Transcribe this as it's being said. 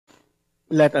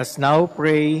Let us now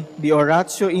pray the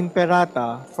Oratio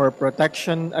Imperata for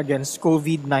protection against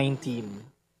COVID-19.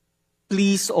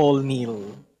 Please all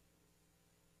kneel.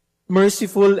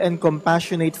 Merciful and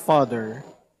compassionate Father,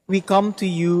 we come to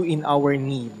you in our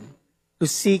need to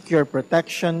seek your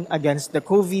protection against the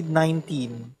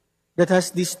COVID-19 that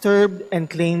has disturbed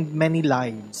and claimed many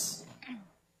lives.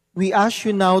 We ask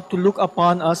you now to look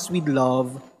upon us with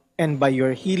love and by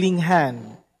your healing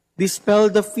hand, dispel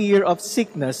the fear of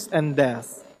sickness and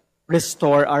death,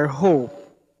 restore our hope,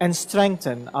 and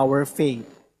strengthen our faith.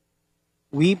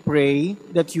 We pray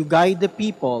that you guide the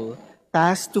people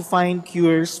tasked to find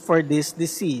cures for this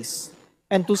disease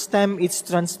and to stem its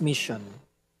transmission.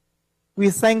 We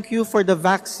thank you for the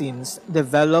vaccines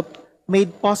developed,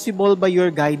 made possible by your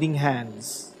guiding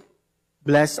hands.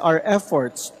 Bless our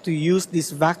efforts to use these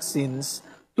vaccines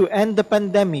to end the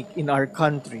pandemic in our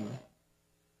country.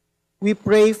 We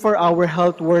pray for our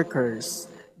health workers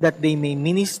that they may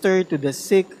minister to the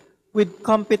sick with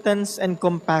competence and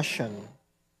compassion.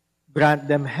 Grant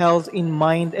them health in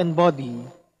mind and body,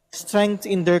 strength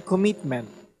in their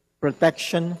commitment,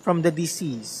 protection from the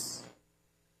disease.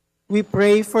 We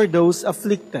pray for those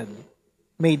afflicted.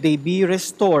 May they be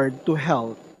restored to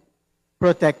health.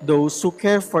 Protect those who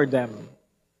care for them.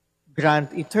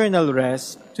 Grant eternal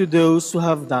rest to those who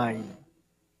have died.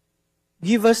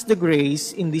 Give us the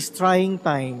grace in these trying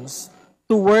times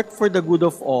to work for the good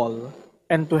of all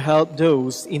and to help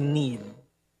those in need.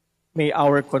 May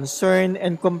our concern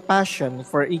and compassion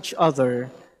for each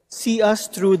other see us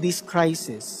through this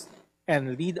crisis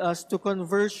and lead us to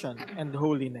conversion and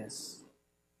holiness.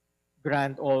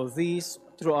 Grant all this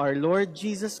through our Lord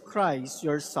Jesus Christ,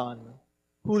 your Son,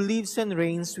 who lives and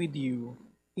reigns with you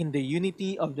in the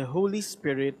unity of the Holy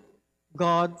Spirit,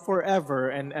 God forever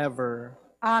and ever.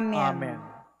 Amen. Amen.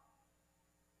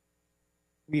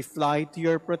 We fly to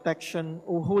your protection,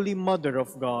 O Holy Mother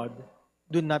of God.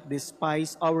 Do not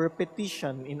despise our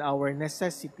petition in our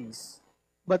necessities,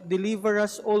 but deliver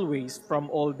us always from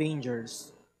all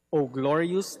dangers, O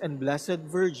glorious and blessed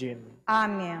Virgin.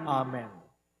 Amen. Amen.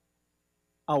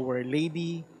 Our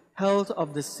Lady, health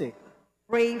of the sick.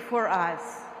 Pray for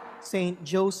us. Saint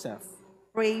Joseph.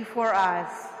 Pray for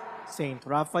us. Saint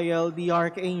Raphael the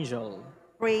Archangel.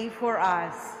 Pray for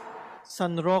us.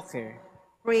 San Roque.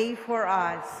 Pray for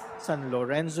us. San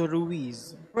Lorenzo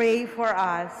Ruiz. Pray for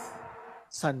us.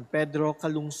 San Pedro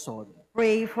Calungsod.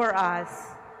 Pray for us.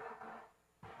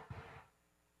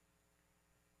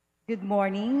 Good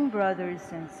morning, brothers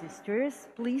and sisters.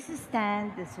 Please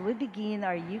stand as we begin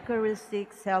our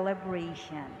Eucharistic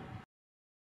celebration.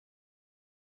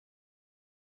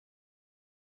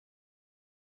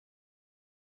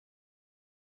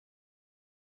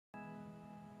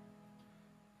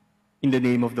 In the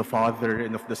name of the Father,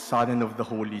 and of the Son, and of the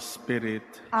Holy Spirit.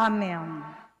 Amen.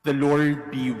 The Lord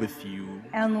be with you.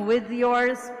 And with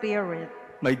your spirit.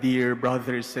 My dear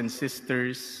brothers and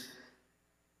sisters,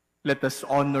 let us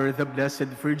honor the Blessed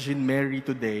Virgin Mary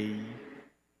today,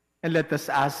 and let us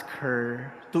ask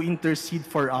her to intercede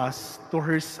for us to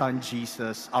her Son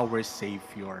Jesus, our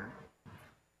Savior.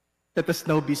 Let us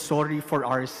now be sorry for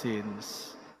our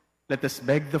sins. Let us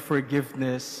beg the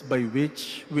forgiveness by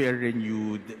which we are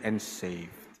renewed and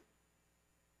saved.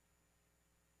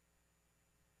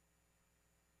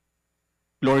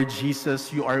 Lord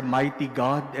Jesus, you are mighty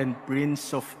God and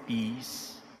Prince of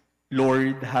Peace.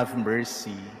 Lord, have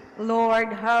mercy.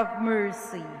 Lord, have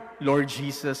mercy. Lord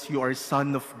Jesus, you are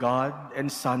Son of God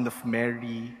and Son of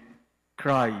Mary.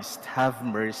 Christ, have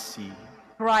mercy.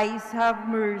 Christ, have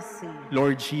mercy.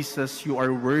 Lord Jesus, you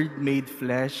are Word made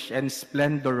flesh and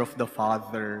splendor of the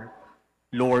Father.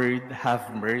 Lord,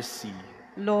 have mercy.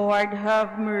 Lord,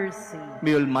 have mercy.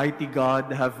 May Almighty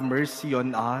God have mercy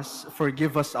on us,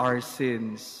 forgive us our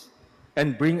sins,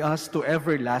 and bring us to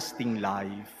everlasting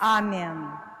life. Amen.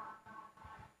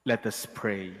 Let us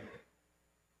pray.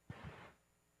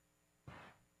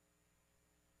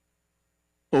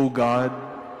 O God,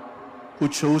 who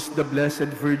chose the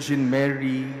Blessed Virgin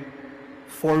Mary,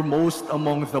 foremost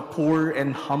among the poor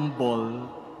and humble,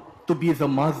 to be the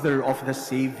mother of the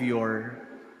Savior,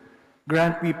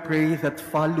 grant, we pray, that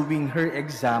following her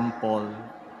example,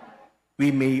 we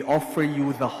may offer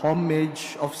you the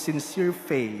homage of sincere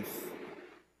faith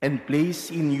and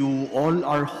place in you all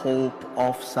our hope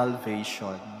of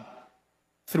salvation.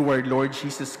 Through our Lord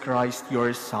Jesus Christ,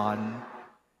 your Son,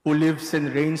 who lives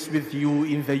and reigns with you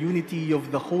in the unity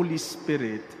of the Holy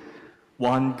Spirit,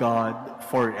 one God,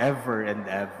 forever and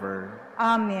ever.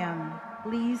 Amen.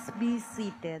 Please be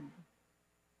seated.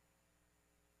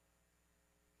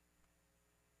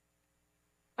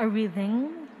 A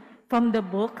reading from the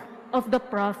book of the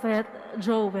prophet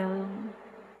Joel.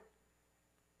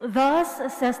 Thus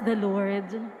says the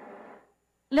Lord,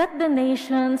 let the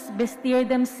nations bestir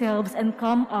themselves and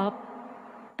come up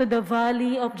to the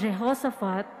valley of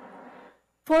Jehoshaphat,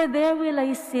 for there will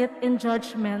I sit in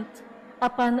judgment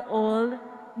upon all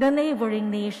the neighboring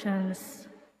nations.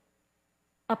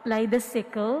 Apply the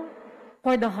sickle,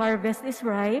 for the harvest is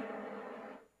ripe.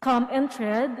 Come and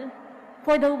tread,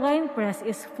 for the winepress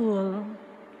is full.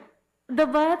 The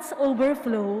vats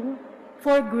overflow,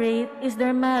 for great is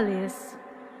their malice.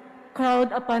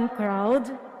 Crowd upon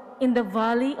crowd in the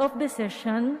valley of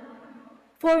decision,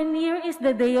 for near is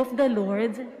the day of the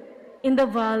Lord in the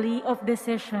valley of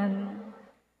decision.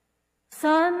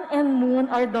 Sun and moon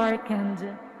are darkened,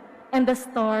 and the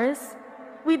stars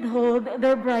withhold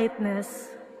their brightness.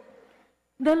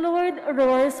 The Lord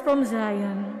roars from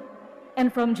Zion,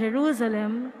 and from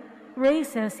Jerusalem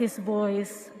raises his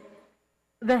voice.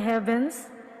 The heavens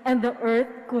and the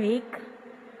earth quake,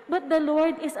 but the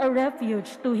Lord is a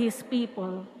refuge to his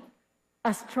people,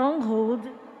 a stronghold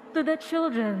to the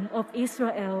children of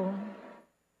Israel.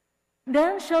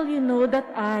 Then shall you know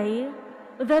that I,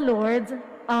 the Lord,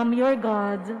 am your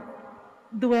God,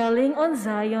 dwelling on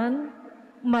Zion,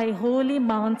 my holy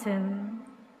mountain.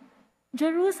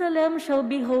 Jerusalem shall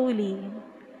be holy,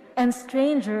 and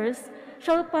strangers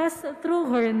shall pass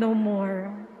through her no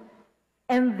more.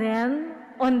 And then,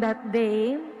 on that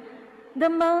day, the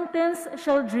mountains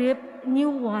shall drip new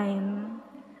wine,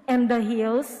 and the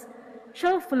hills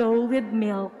shall flow with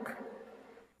milk,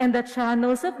 and the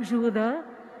channels of Judah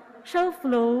shall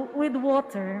flow with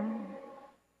water.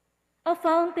 A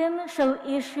fountain shall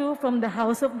issue from the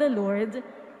house of the Lord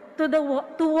to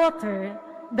water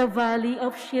the valley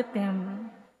of Shittim.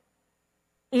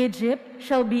 Egypt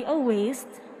shall be a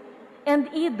waste, and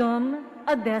Edom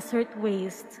a desert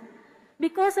waste,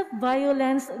 because of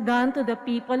violence done to the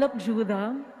people of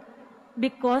Judah,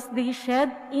 because they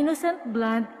shed innocent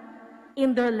blood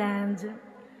in their land.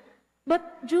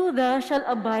 But Judah shall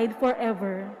abide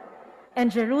forever,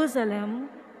 and Jerusalem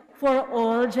for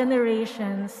all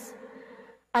generations.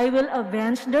 I will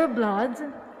avenge their blood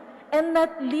and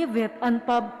not leave it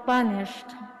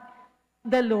unpunished.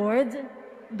 The Lord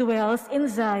dwells in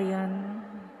Zion.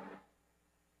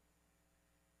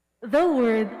 The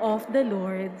word of the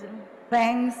Lord.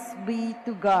 Thanks be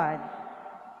to God.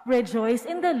 Rejoice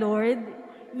in the Lord,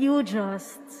 you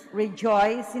just.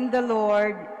 Rejoice in the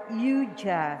Lord, you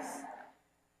just.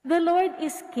 The Lord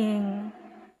is King.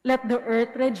 Let the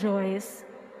earth rejoice.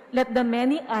 Let the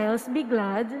many isles be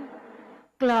glad.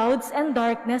 Clouds and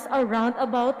darkness are round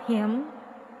about him.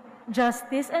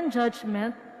 Justice and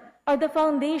judgment are the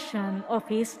foundation of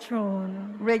his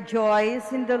throne.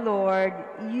 Rejoice in the Lord,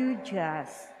 you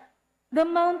just. The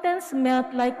mountains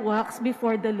melt like wax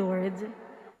before the Lord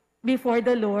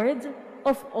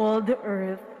of all the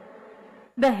earth.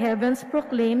 The heavens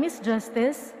proclaim his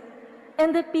justice,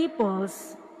 and the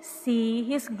peoples see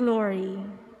his glory.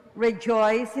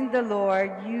 Rejoice in the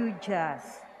Lord, you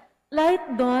just.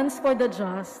 Light dawns for the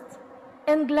just,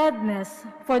 and gladness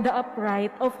for the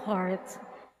upright of heart.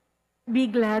 Be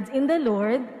glad in the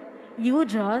Lord, you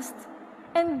just,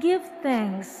 and give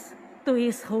thanks to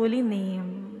his holy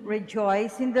name.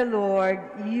 Rejoice in the Lord,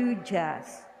 you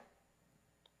just.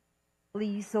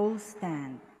 Please all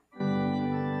stand.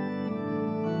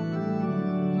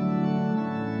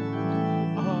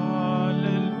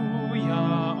 Alleluia.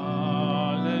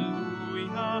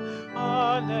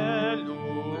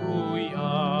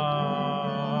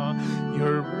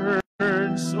 Your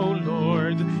words, O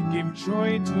Lord, give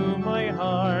joy to my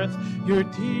heart. Your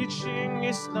teaching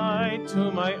is light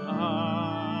to my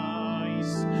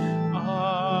eyes.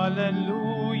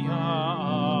 Alleluia,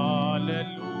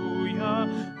 alleluia,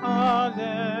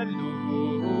 alleluia.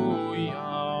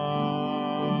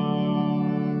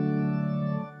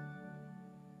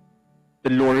 The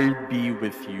Lord be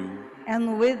with you.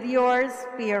 And with your A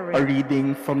spirit.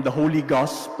 reading from the Holy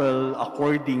Gospel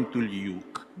according to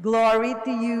Luke. Glory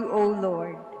to you, O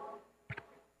Lord.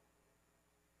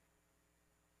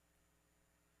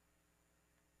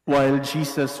 While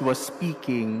Jesus was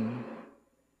speaking,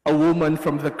 a woman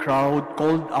from the crowd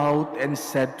called out and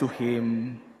said to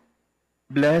him,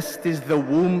 "Blessed is the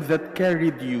womb that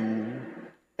carried you,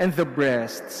 and the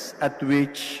breasts at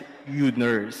which you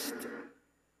nursed."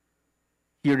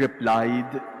 He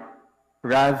replied,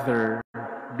 "Rather,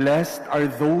 blessed are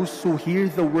those who hear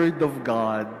the word of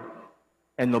God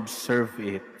and observe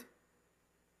it."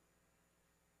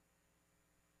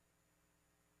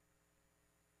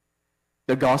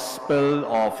 The Gospel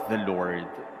of the Lord.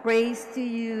 Praise to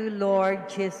you, Lord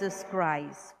Jesus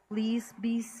Christ. Please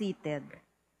be seated.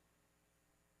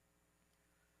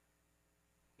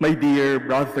 My dear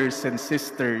brothers and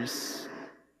sisters,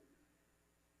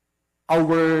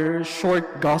 Our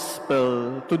short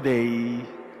gospel today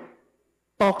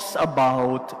talks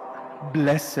about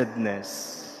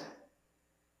blessedness.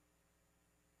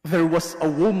 There was a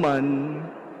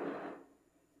woman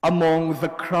among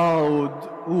the crowd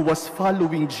who was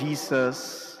following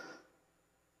Jesus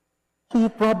who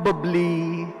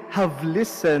probably have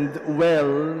listened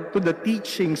well to the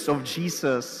teachings of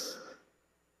Jesus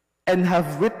and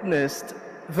have witnessed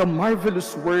the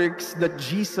marvelous works that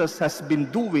Jesus has been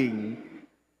doing,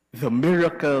 the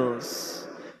miracles,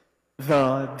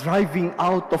 the driving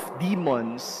out of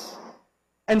demons.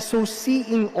 And so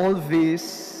seeing all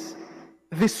this,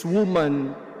 this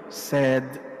woman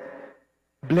said,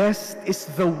 "Blessed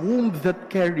is the womb that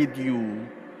carried you,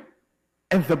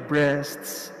 and the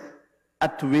breasts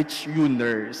at which you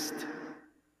nursed."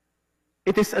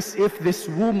 It is as if this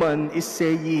woman is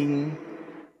saying,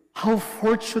 "How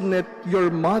fortunate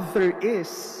your mother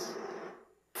is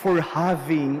for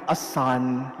having a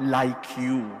son like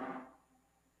you."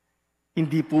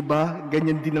 Hindi po ba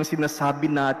ganyan din ang sinasabi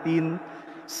natin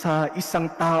sa isang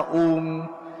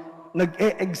taong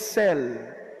nag-e-excel,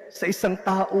 sa isang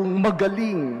taong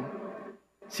magaling?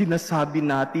 Sinasabi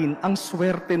natin, ang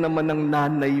swerte naman ng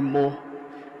nanay mo,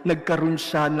 nagkaroon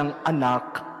siya ng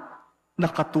anak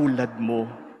na katulad mo.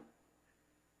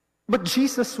 But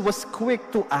Jesus was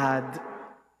quick to add,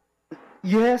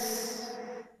 "Yes,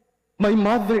 my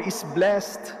mother is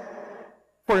blessed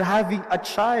for having a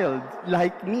child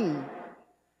like me.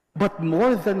 But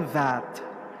more than that,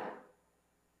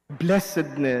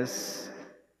 blessedness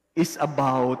is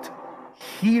about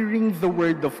hearing the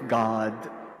word of God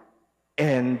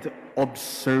and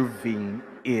observing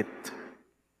it."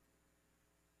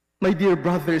 My dear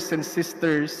brothers and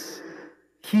sisters,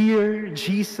 here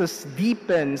Jesus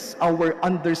deepens our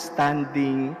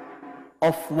understanding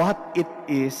of what it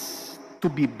is to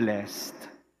be blessed.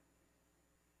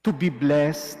 To be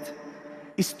blessed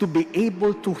is to be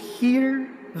able to hear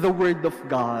the word of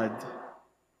God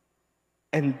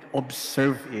and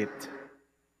observe it,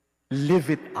 live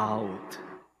it out.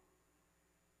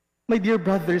 My dear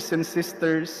brothers and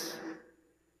sisters,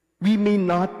 we may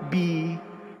not be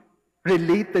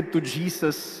related to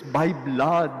Jesus by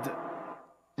blood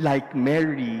like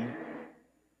Mary,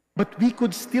 but we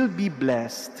could still be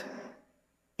blessed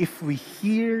if we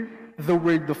hear the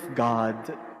word of God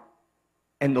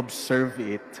and observe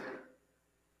it.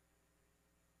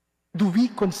 Do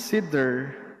we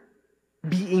consider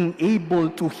being able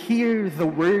to hear the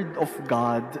word of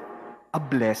God a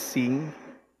blessing?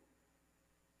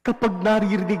 Kapag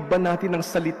naririnig ba natin ang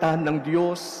salita ng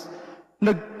Diyos,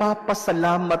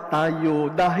 nagpapasalamat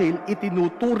tayo dahil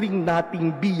itinuturing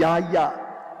nating biyaya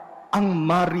ang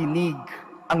marinig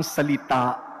ang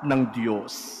salita ng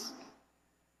Diyos?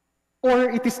 Or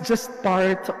it is just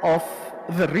part of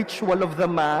the ritual of the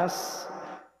Mass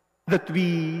that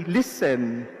we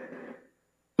listen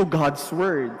to God's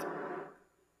Word?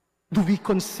 Do we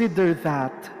consider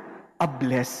that a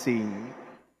blessing?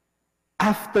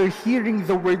 After hearing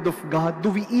the Word of God,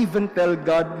 do we even tell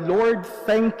God, "Lord,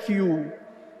 thank you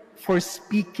for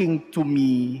speaking to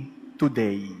me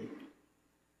today"?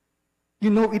 You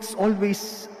know, it's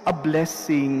always a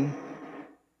blessing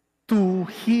to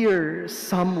hear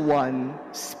someone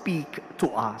speak to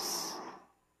us,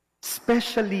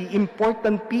 especially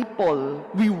important people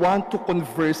we want to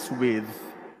converse with.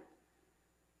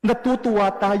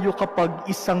 Natutuwa tayo kapag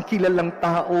isang kilalang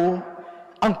tao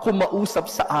ang kumausap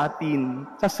sa atin.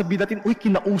 Sasabihin natin, "Uy,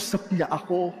 kinausap niya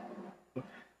ako."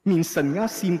 Minsan nga,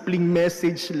 simpleng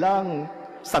message lang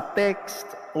sa text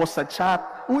o sa chat.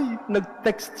 "Uy,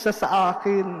 nag-text siya sa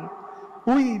akin."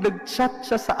 "Uy, nag-chat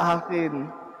siya sa akin."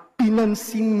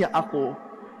 Pinansin niya ako.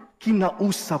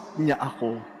 Kinausap niya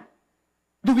ako.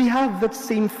 Do we have that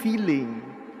same feeling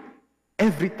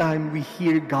every time we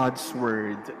hear God's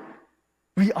word?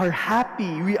 We are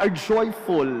happy, we are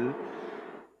joyful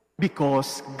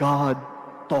because God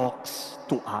talks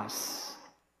to us.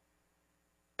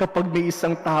 Kapag may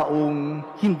isang taong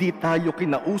hindi tayo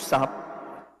kinausap,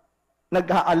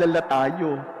 nag-aalala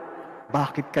tayo,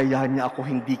 bakit kaya niya ako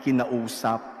hindi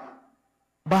kinausap?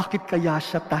 Bakit kaya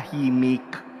siya tahimik?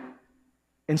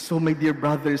 And so, my dear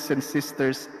brothers and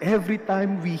sisters, every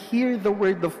time we hear the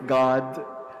word of God,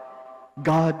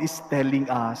 God is telling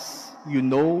us, "You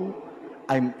know,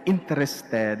 I'm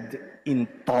interested in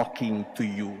talking to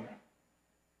you."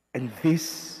 And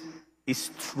this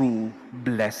is true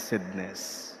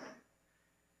blessedness.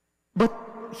 But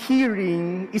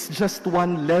hearing is just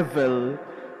one level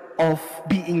of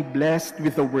being blessed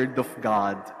with the word of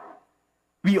God.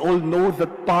 We all know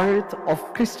that part of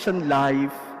Christian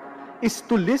life is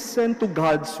to listen to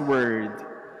God's word.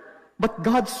 But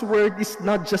God's word is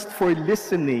not just for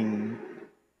listening,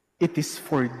 it is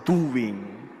for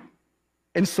doing.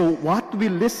 And so what we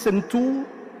listen to,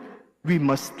 we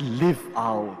must live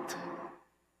out.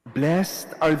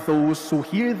 Blessed are those who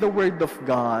hear the word of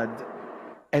God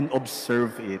and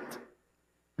observe it.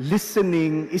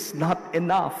 Listening is not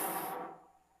enough.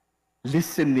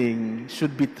 Listening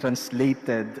should be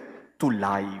translated to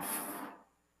life.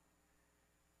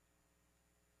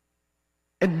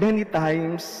 And many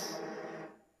times,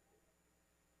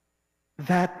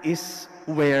 that is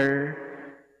where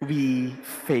we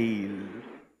fail.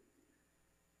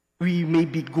 We may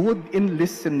be good in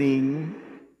listening,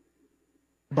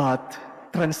 but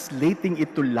translating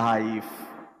it to life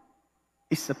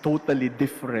is a totally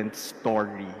different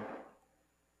story.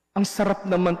 Ang sarap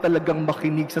naman talagang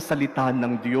makinig sa salita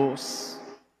ng Diyos.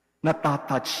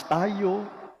 Natatouch tayo,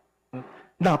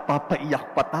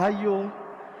 napapaiyak pa tayo.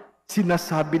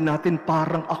 Sinasabi natin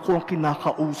parang ako ang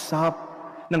kinakausap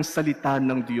ng salita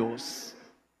ng Diyos.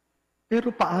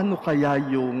 Pero paano kaya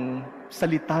yung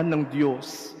salita ng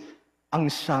Diyos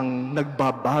ang siyang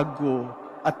nagbabago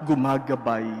at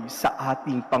gumagabay sa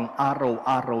ating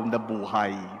pang-araw-araw na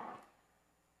buhay?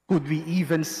 Could we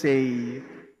even say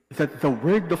that the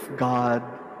Word of God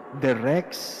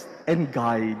directs and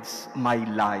guides my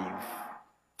life?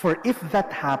 For if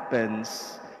that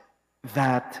happens,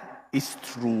 that is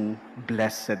true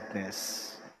blessedness.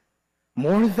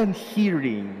 More than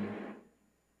hearing,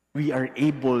 we are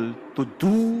able to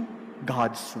do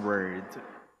God's word.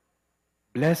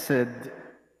 Blessed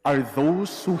are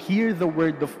those who hear the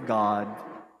word of God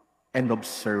and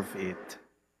observe it.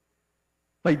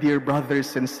 My dear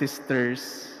brothers and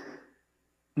sisters,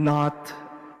 not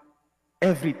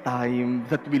every time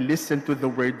that we listen to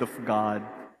the word of God,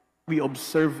 we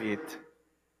observe it.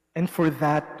 And for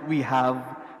that, we have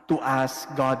to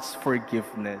ask God's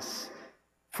forgiveness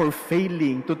for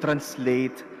failing to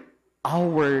translate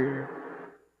our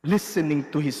listening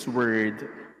to His Word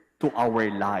to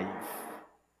our life.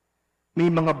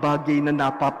 May mga bagay na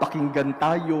napapakinggan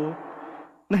tayo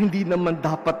na hindi naman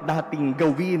dapat nating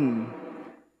gawin.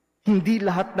 Hindi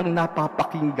lahat ng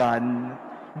napapakinggan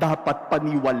dapat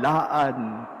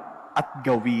paniwalaan at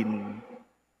gawin.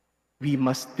 We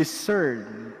must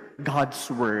discern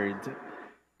God's Word.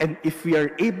 And if we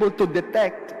are able to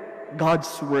detect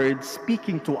God's word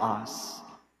speaking to us,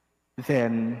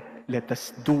 then let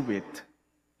us do it.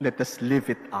 Let us live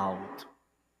it out.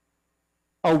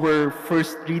 Our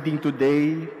first reading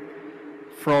today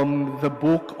from the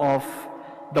book of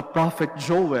the prophet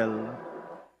Joel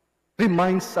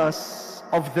reminds us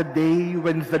of the day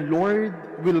when the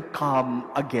Lord will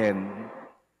come again.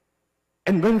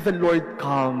 And when the Lord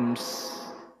comes,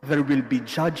 there will be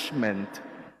judgment.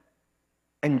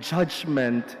 And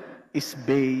judgment is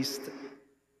based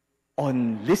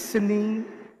on listening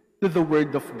to the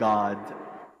Word of God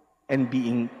and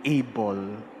being able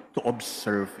to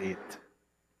observe it.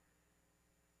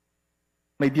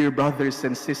 My dear brothers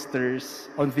and sisters,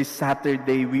 on this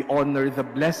Saturday, we honor the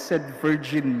Blessed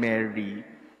Virgin Mary.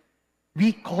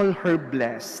 We call her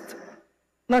blessed,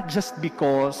 not just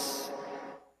because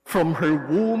from her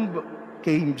womb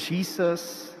came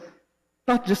Jesus,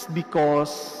 not just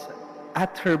because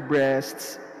at her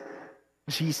breasts,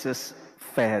 Jesus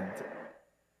fed.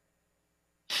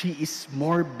 She is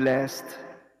more blessed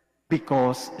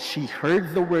because she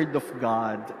heard the word of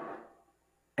God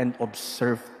and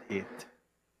observed it.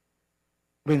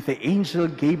 When the angel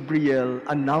Gabriel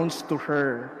announced to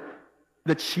her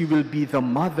that she will be the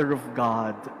mother of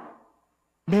God,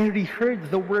 Mary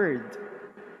heard the word,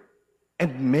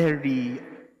 and Mary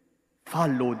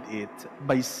followed it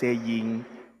by saying,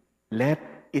 "Let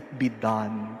it be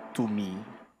done to me."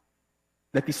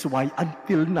 That is why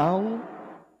until now,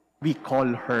 we call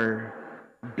her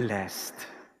blessed.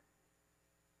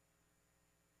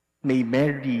 May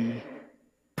Mary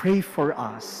pray for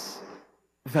us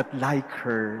that like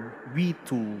her, we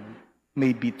too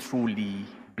may be truly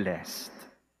blessed.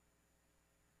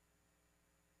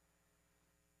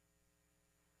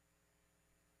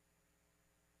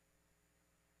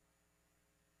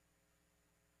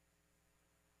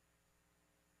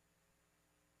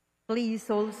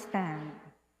 Please all stand.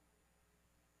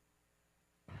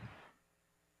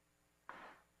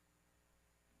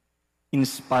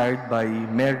 Inspired by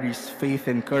Mary's faith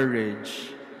and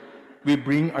courage, we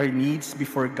bring our needs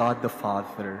before God the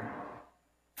Father.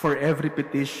 For every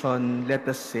petition, let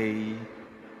us say,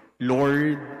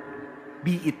 "Lord,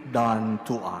 be it done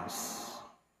to us."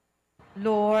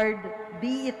 Lord,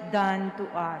 be it done to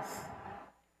us.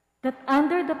 That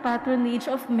under the patronage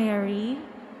of Mary,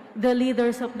 the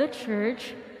leaders of the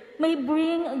Church may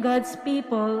bring God's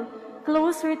people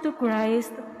closer to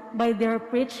Christ by their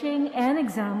preaching and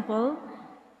example,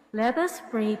 let us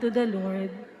pray to the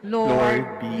Lord.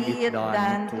 Lord, be it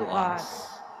done to us.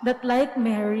 That like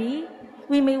Mary,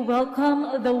 we may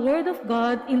welcome the Word of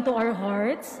God into our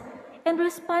hearts and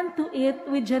respond to it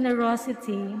with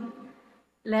generosity.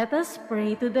 Let us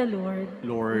pray to the Lord.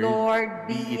 Lord,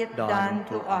 be it done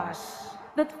to us.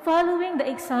 That following the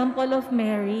example of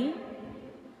Mary,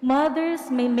 mothers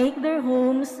may make their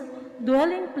homes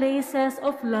dwelling places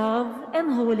of love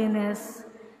and holiness.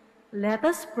 Let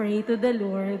us pray to the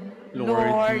Lord.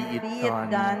 Lord, be it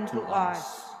done to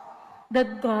us.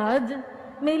 That God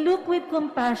may look with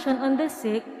compassion on the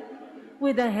sick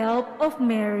with the help of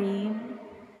Mary.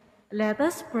 Let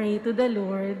us pray to the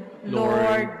Lord.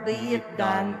 Lord, be it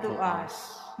done to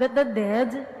us. That the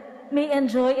dead may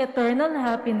enjoy eternal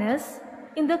happiness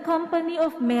in the company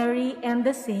of Mary and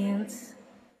the saints.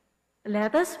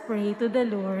 Let us pray to the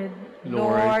Lord.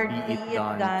 Lord, be it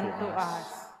done to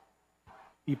us.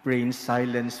 We pray in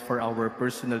silence for our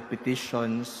personal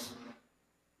petitions.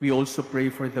 We also pray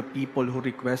for the people who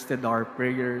requested our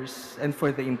prayers and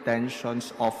for the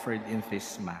intentions offered in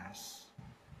this Mass.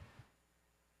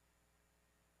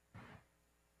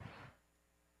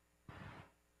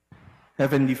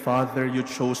 Heavenly Father, you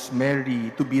chose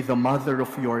Mary to be the mother of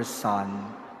your Son.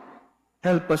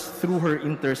 Help us through her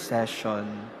intercession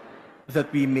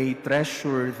that we may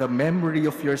treasure the memory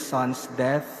of your Son's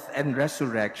death and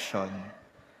resurrection.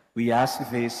 We ask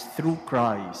this through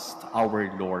Christ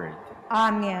our Lord.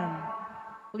 Amen.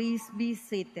 Please be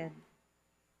seated.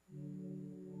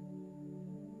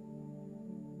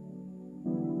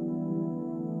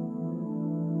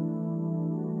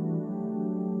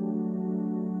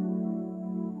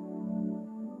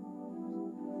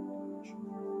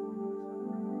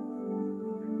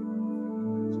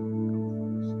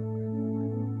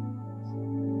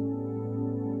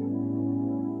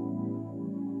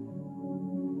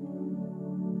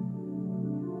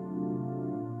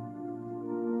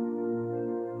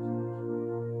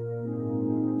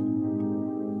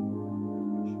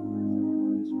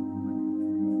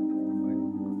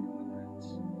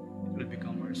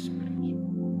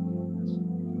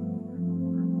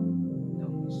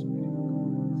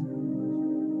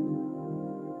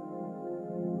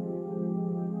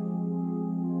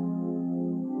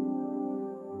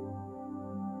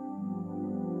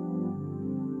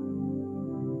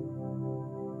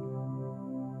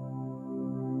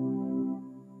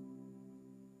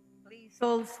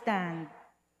 All stand.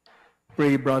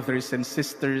 Pray, brothers and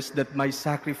sisters, that my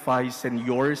sacrifice and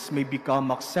yours may become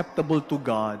acceptable to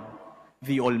God,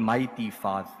 the Almighty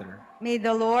Father. May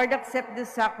the Lord accept the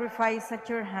sacrifice at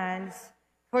your hands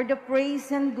for the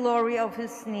praise and glory of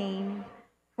his name,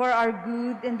 for our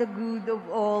good and the good of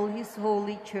all his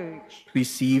holy church.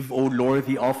 Receive, O Lord,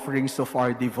 the offerings of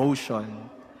our devotion,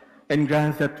 and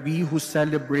grant that we who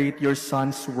celebrate your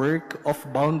Son's work of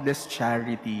boundless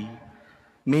charity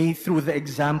may, through the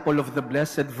example of the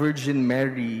Blessed Virgin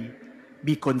Mary,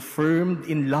 be confirmed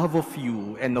in love of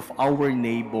you and of our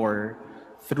neighbor,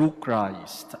 through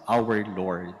Christ our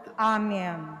Lord.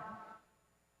 Amen.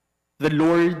 The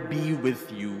Lord be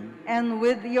with you. And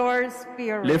with your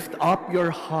spirit. Lift up your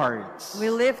hearts. We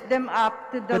lift them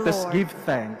up to the Lord. Let us give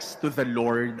thanks to the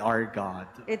Lord our God.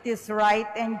 It is right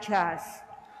and just.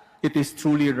 It is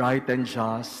truly right and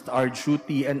just, our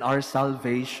duty and our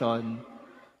salvation,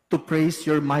 to praise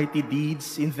your mighty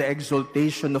deeds in the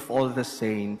exaltation of all the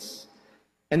saints,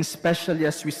 and especially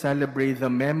as we celebrate the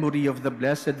memory of the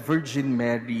Blessed Virgin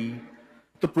Mary,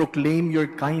 to proclaim your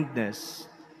kindness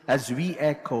as we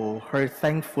echo her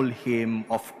thankful hymn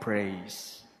of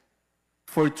praise.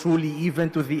 For truly, even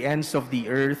to the ends of the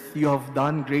earth, you have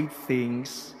done great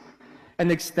things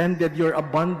and extended your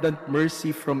abundant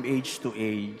mercy from age to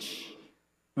age.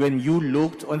 When you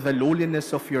looked on the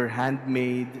lowliness of your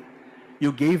handmaid,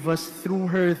 you gave us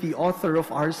through her the author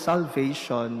of our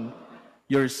salvation,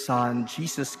 your Son,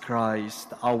 Jesus Christ,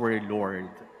 our Lord.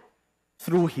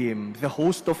 Through him, the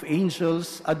host of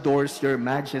angels adores your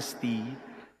majesty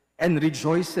and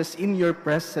rejoices in your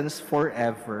presence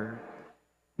forever.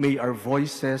 May our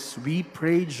voices, we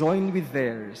pray, join with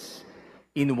theirs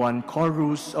in one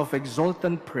chorus of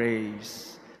exultant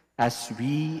praise as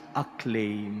we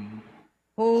acclaim,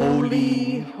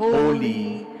 Holy,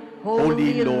 holy,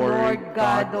 Holy Lord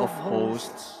God of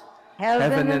hosts,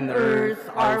 heaven and earth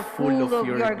are full of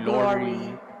your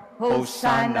glory.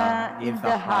 Hosanna in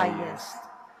the highest.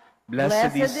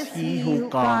 Blessed is he who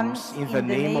comes in the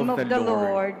name of the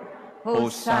Lord.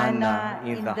 Hosanna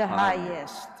in the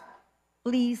highest.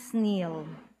 Please kneel.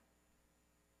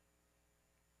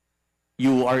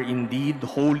 You are indeed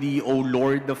holy, O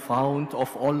Lord, the fount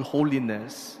of all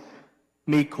holiness.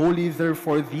 Make holy,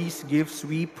 therefore, these gifts,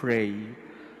 we pray,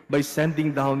 by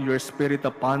sending down your Spirit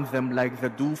upon them like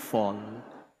the dewfall,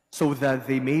 so that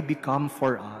they may become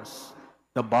for us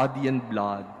the body and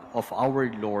blood of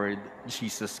our Lord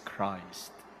Jesus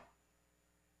Christ.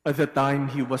 At the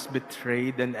time he was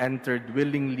betrayed and entered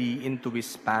willingly into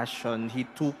his passion, he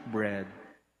took bread,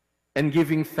 and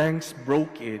giving thanks,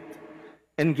 broke it,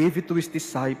 and gave it to his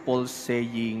disciples,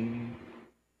 saying,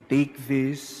 "Take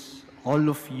this, all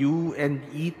of you, and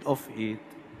eat of it,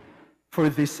 for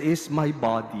this is my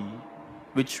body,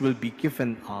 which will be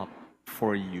given up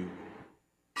for you."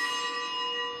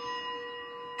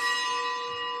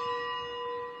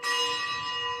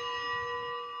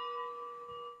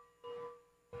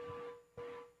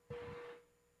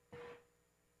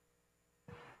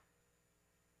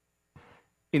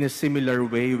 In a similar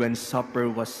way, when supper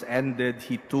was ended,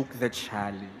 he took the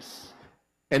chalice,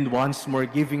 and once more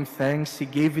giving thanks, he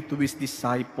gave it to his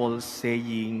disciples,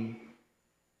 saying,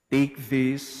 "Take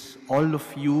this, all of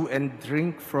you, and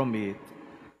drink from it,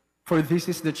 for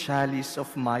this is the chalice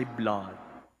of my blood,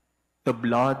 the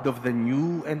blood of the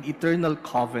new and eternal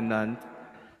covenant,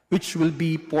 which will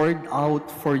be poured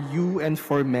out for you and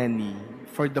for many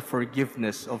for the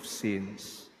forgiveness of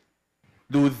sins.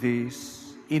 Do this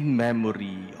in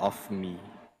memory of me."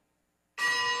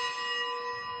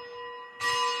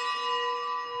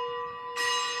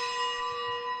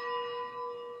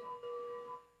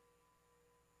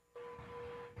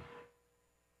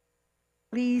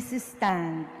 Please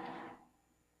stand.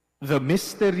 The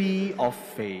mystery of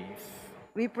faith.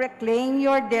 We proclaim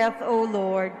your death, O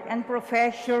Lord, and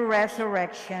profess your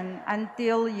resurrection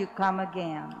until you come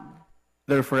again.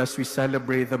 Therefore, as we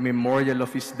celebrate the memorial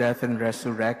of his death and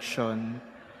resurrection,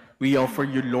 we offer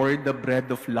you, Lord, the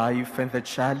bread of life and the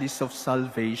chalice of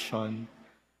salvation,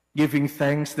 giving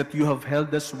thanks that you have held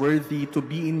us worthy to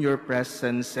be in your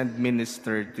presence and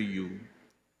minister to you.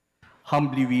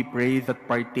 Humbly we pray that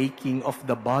partaking of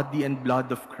the body and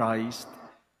blood of Christ,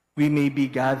 we may be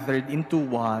gathered into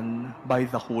one by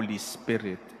the Holy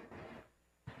Spirit.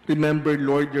 Remember,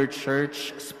 Lord, your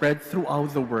church spread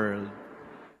throughout the world,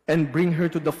 and bring her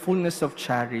to the fullness of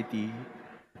charity,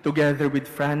 together with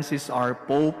Francis our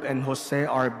Pope and Jose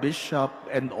our Bishop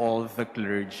and all the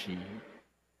clergy.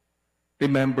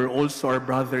 Remember also our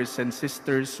brothers and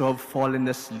sisters who have fallen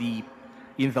asleep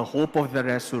in the hope of the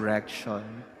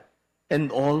resurrection, and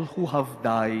all who have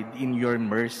died in your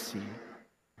mercy.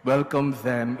 Welcome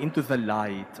them into the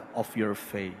light of your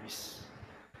face.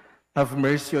 Have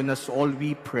mercy on us all,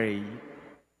 we pray,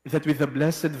 that with the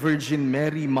Blessed Virgin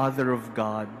Mary, Mother of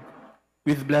God,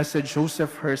 with Blessed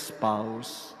Joseph, her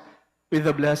spouse, with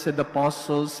the blessed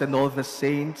apostles and all the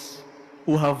saints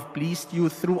who have pleased you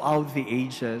throughout the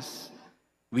ages,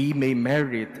 we may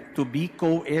merit to be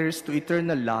co-heirs to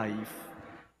eternal life,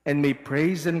 and may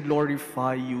praise and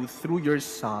glorify you through your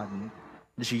Son,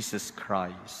 Jesus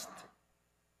Christ.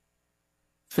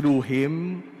 Through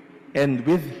him, and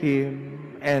with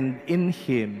him, and in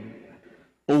him,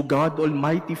 O God,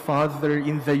 Almighty Father,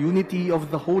 in the unity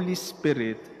of the Holy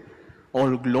Spirit,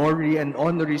 all glory and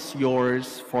honor is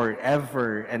yours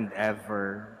forever and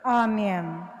ever.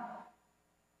 Amen.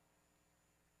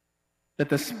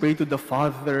 Let us pray to the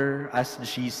Father as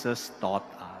Jesus taught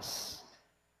us.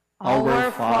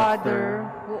 Our Father,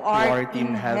 who art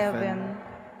in heaven,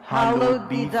 hallowed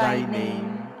be thy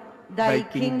name. Thy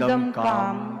kingdom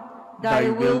come, thy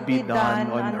will be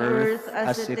done on earth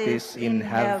as it is in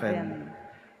heaven.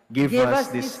 Give us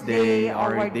this day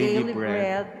our daily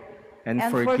bread, and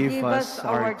forgive us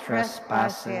our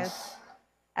trespasses,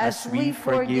 as we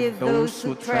forgive those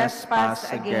who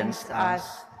trespass against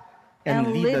us.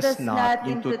 And lead us not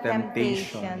into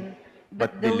temptation,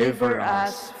 but deliver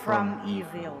us from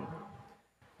evil.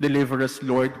 Deliver us,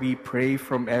 Lord, we pray,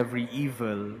 from every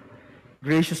evil.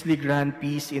 Graciously grant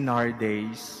peace in our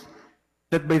days,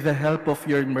 that by the help of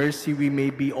your mercy we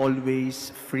may be always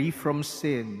free from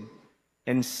sin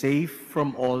and safe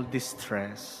from all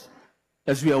distress,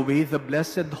 as we await the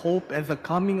blessed hope and the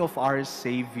coming of our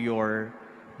Savior,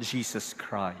 Jesus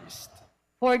Christ.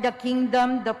 For the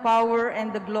kingdom, the power,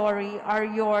 and the glory are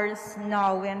yours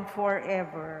now and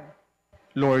forever.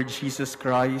 Lord Jesus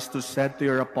Christ, who said to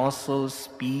your apostles,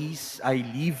 "Peace I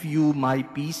leave you, my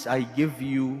peace I give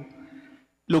you,"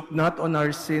 look not on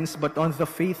our sins, but on the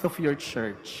faith of your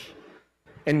church,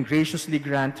 and graciously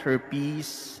grant her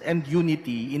peace and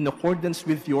unity in accordance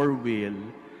with your will,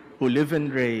 who live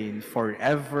and reign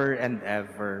forever and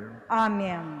ever.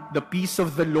 Amen. The peace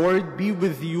of the Lord be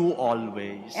with you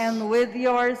always. And with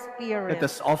your spirit. Let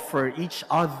us offer each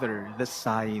other the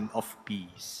sign of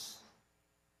peace.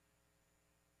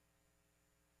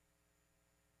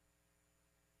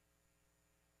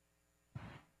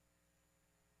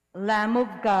 Lamb of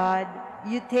God,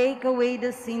 you take away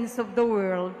the sins of the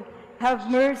world, have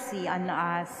mercy on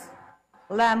us.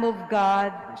 Lamb of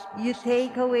God, you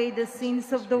take away the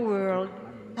sins of the world,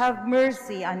 have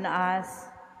mercy on us.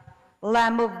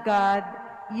 Lamb of God,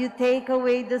 you take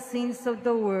away the sins of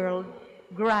the world,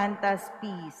 grant us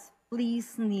peace.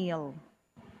 Please kneel.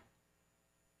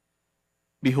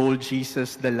 Behold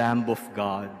Jesus, the Lamb of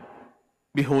God.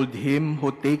 Behold him who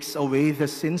takes away the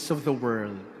sins of the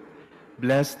world.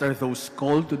 Blessed are those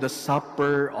called to the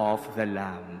supper of the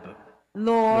Lamb.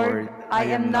 Lord, I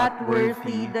am not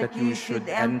worthy that you should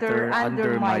enter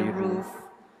under my roof,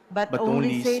 but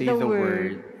only say the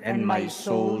word, and my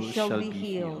soul shall be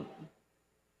healed.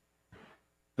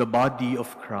 The body of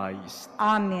Christ.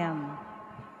 Amen.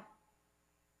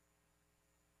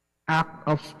 Act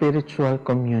of spiritual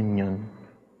communion.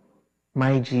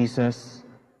 My Jesus,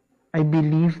 I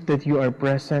believe that you are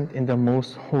present in the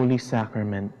most holy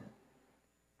sacrament.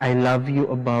 I love you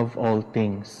above all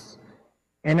things,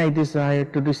 and I desire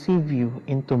to receive you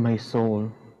into my soul.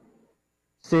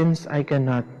 Since I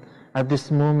cannot at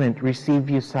this moment receive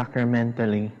you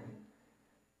sacramentally,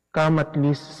 come at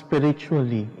least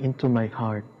spiritually into my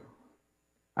heart.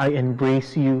 I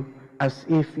embrace you as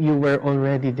if you were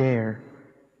already there,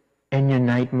 and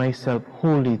unite myself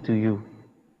wholly to you.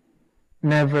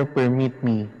 Never permit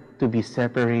me to be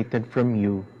separated from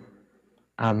you.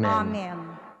 Amen. Amen.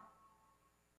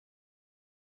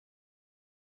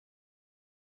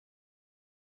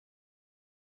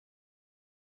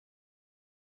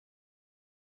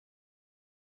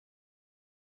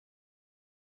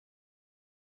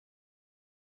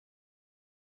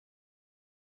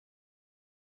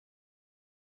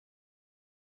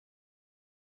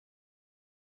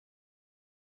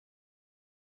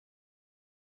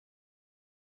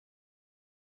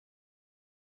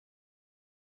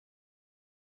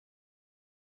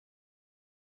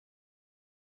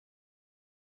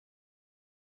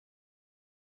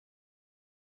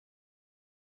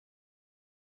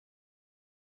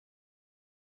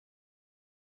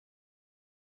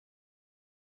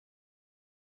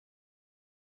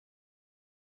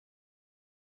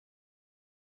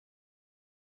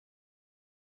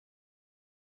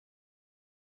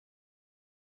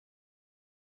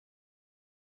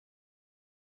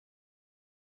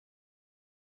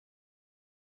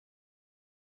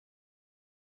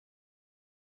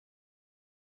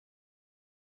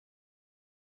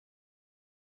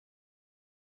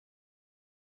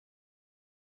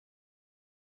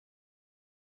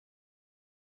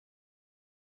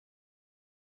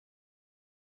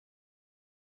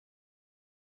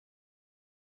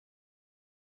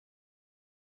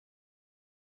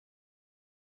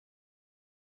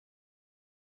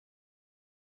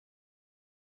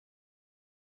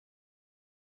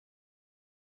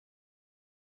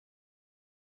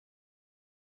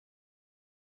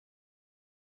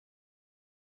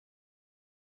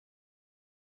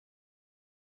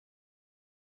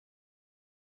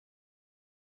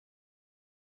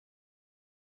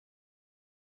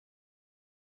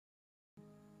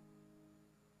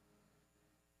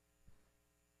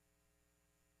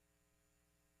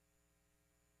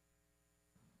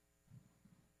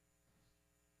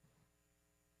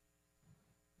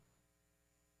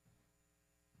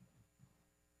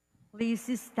 Please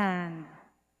stand.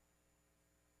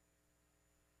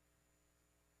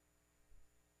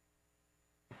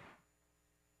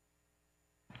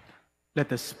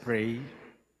 Let us pray.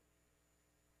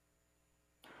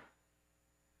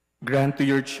 Grant to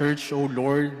your church, O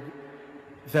Lord,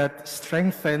 that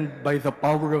strengthened by the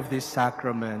power of this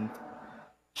sacrament,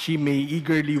 she may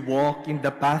eagerly walk in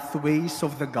the pathways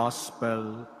of the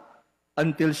gospel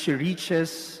until she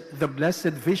reaches the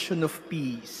blessed vision of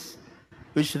peace,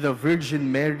 which the Virgin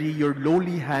Mary, your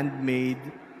lowly handmaid,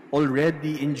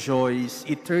 already enjoys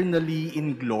eternally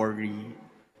in glory,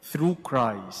 through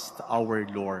Christ our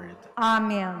Lord.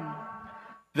 Amen.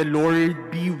 The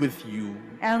Lord be with you.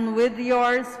 And with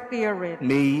your spirit.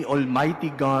 May Almighty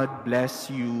God bless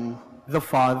you, the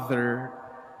Father,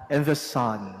 and the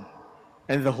Son,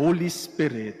 and the Holy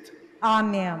Spirit.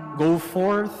 Amen. Go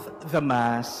forth, the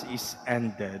Mass is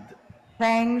ended.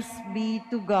 Thanks be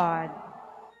to God.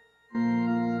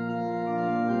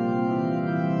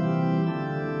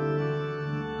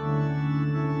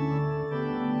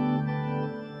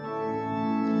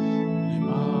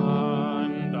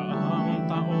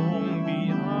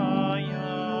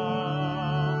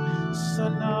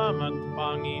 Salamat,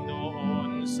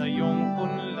 Panginoon, sa iyong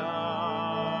punlang.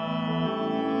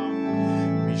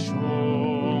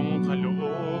 Misyong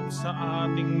kaloob sa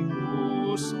ating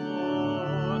puso,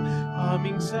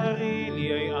 aming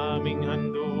sarili ay aming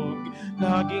handog,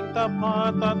 laging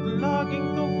tapat at laging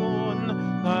tugon,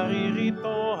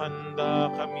 naririto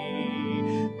handa kami,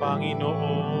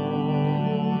 Panginoon.